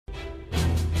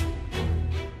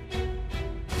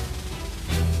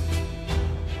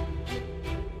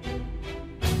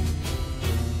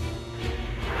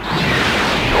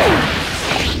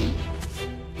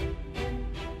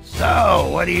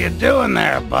What are you doing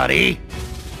there, buddy?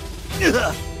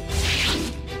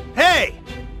 Hey!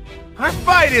 Our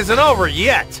fight isn't over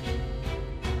yet!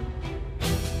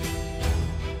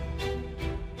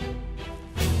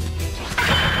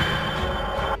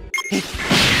 He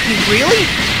really?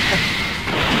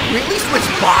 Really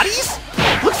switched bodies?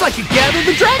 Looks like he gathered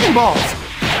the Dragon Balls!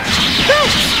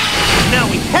 Thanks! Now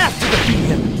we have to defeat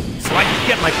him, so I can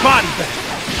get my body back!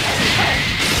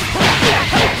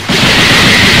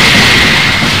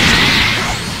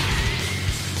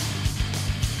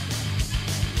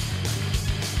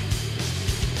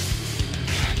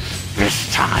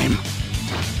 This time...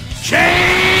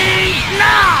 Change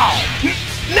now!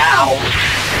 Now!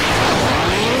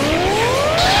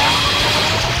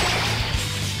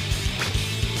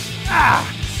 Ah!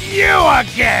 You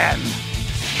again!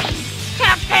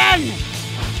 Captain!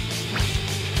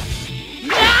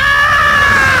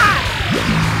 Ah!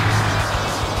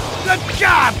 Good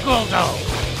job, Guldo!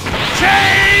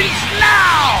 Change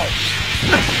now!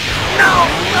 No!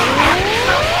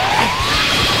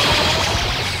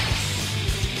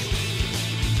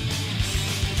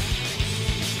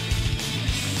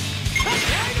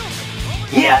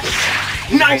 Yes!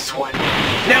 Nice one!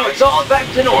 Now it's all back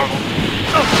to normal!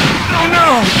 Oh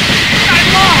no! I'm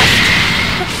lost!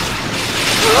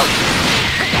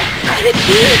 Could it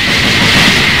be?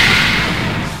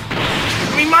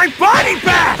 Give me my body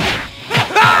back!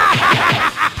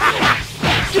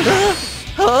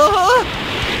 No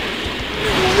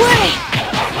way!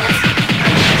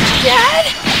 Dad?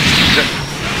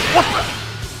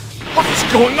 What is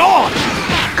going on?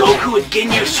 Goku and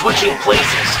Ginyu switching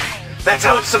places. That's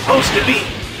how it's supposed to be.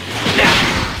 Now,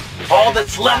 all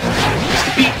that's left is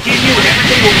to beat Ginyu and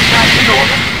everything will be back to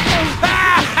normal.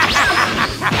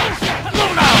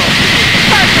 Modo!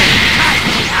 Perfect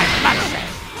timing, I must say.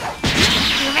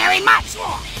 Thank you very much.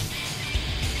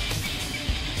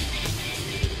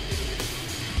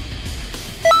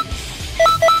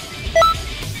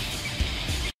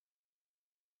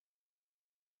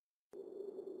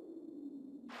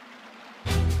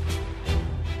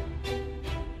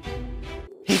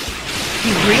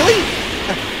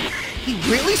 He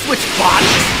really switched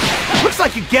bodies? Looks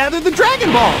like he gathered the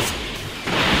Dragon Balls!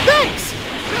 Thanks!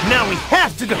 Now we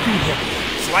have to defeat him,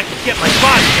 so I can get my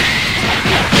body back!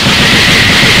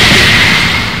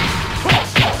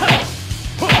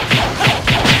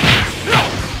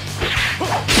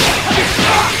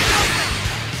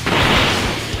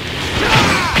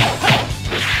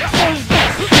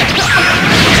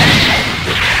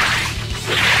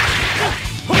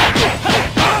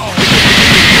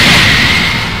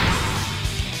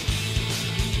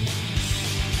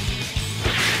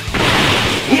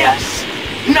 Yes!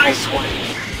 Nice one!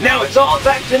 Now it's all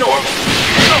back to normal!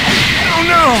 Oh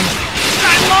no!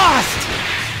 I'm lost!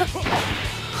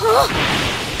 Huh?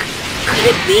 Could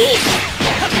it be?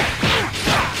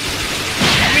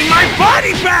 Give me my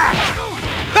body back!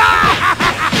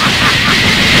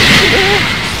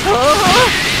 No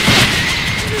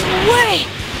way!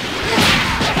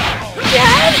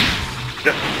 Dad?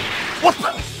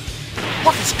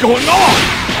 What is going on?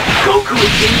 Goku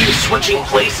and Ginyu switching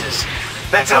places.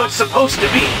 That's how it's supposed to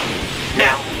be.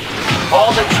 Now,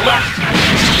 all that's left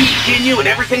is to beat Ginyu and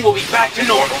everything will be back to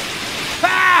normal.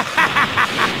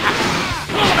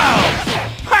 Modo!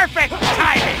 Perfect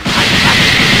timing! Thank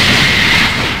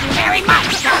you very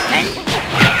much, Captain!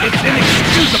 It's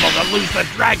inexcusable to lose the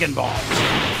Dragon Balls,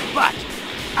 but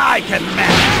I can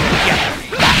manage to get them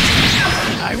back.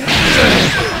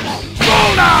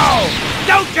 Modo!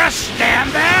 Don't just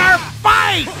stand there!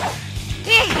 Fight!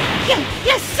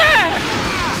 Yes, sir!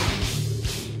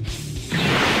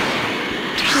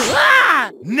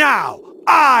 Now,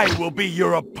 I will be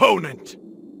your opponent!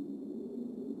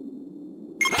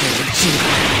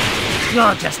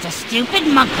 You're just a stupid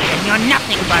monkey and you're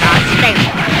nothing but our slave.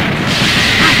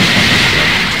 I'm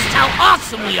just how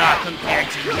awesome we are compared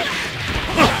to you.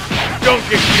 Don't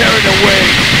get carried away,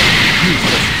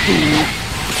 useless fool!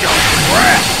 Your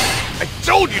breath! I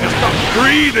told you to stop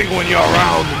breathing when you're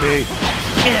around me!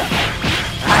 Here,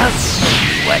 I'll show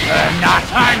you whether or not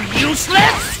I'm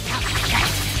useless!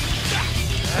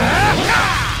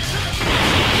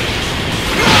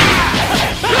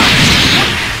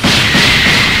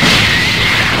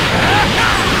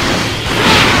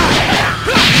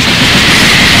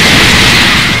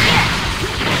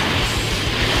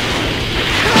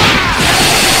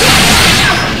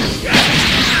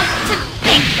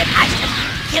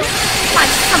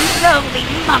 Lowly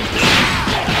monkey!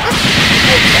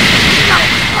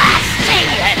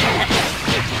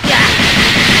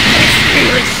 This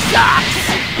really sucks!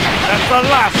 That's the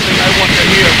last thing I want to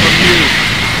hear from you!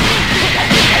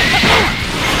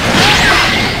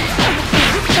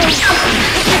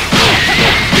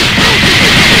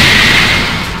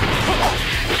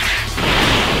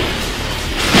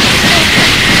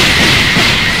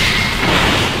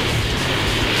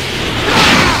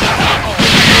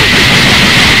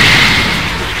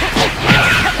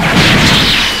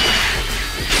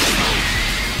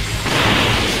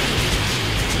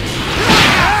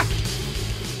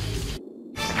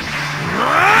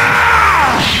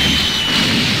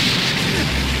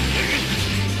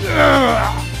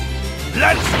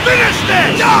 Finish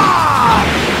this! Ah!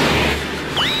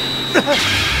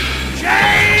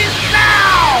 Change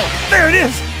now! There it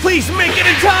is! Please make it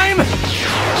in time!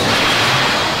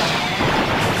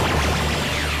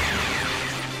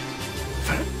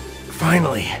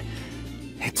 Finally,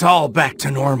 it's all back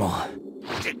to normal.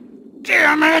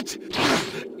 Damn it!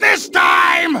 This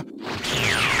time!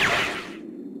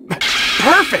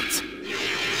 Perfect!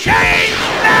 Change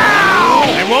now!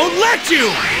 I won't let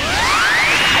you!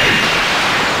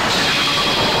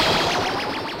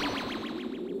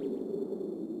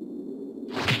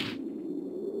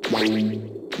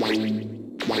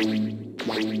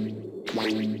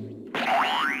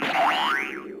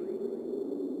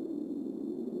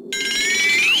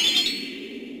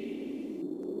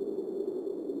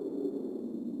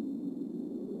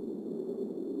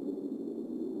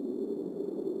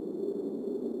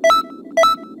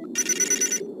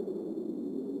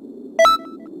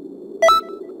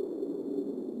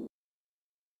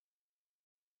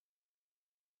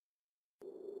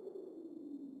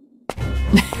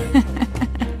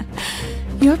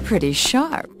 You're pretty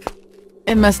sharp.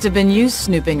 It must have been you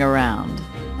snooping around.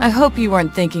 I hope you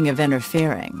weren't thinking of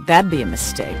interfering. That'd be a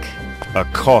mistake. A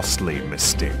costly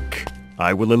mistake.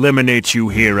 I will eliminate you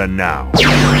here and now.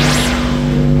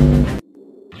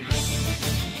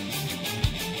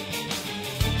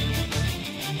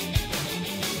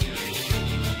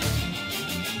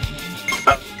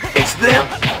 It's them.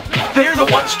 They're the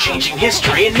ones changing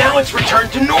history, and now it's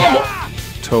returned to normal.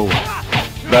 Toad.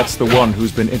 That's the one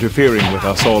who's been interfering with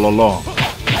us all along.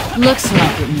 Looks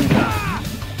like it, Modo.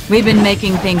 We've been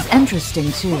making things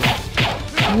interesting, too.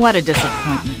 What a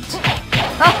disappointment.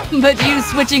 Oh, but you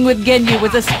switching with Ginyu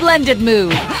was a splendid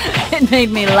move. It made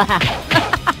me laugh.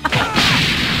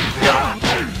 No,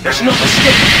 there's no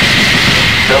mistake.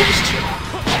 Those two.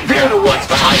 They're the ones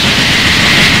behind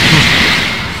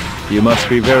it. You must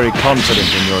be very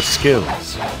confident in your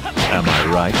skills. Am I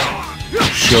right?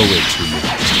 Show it to me.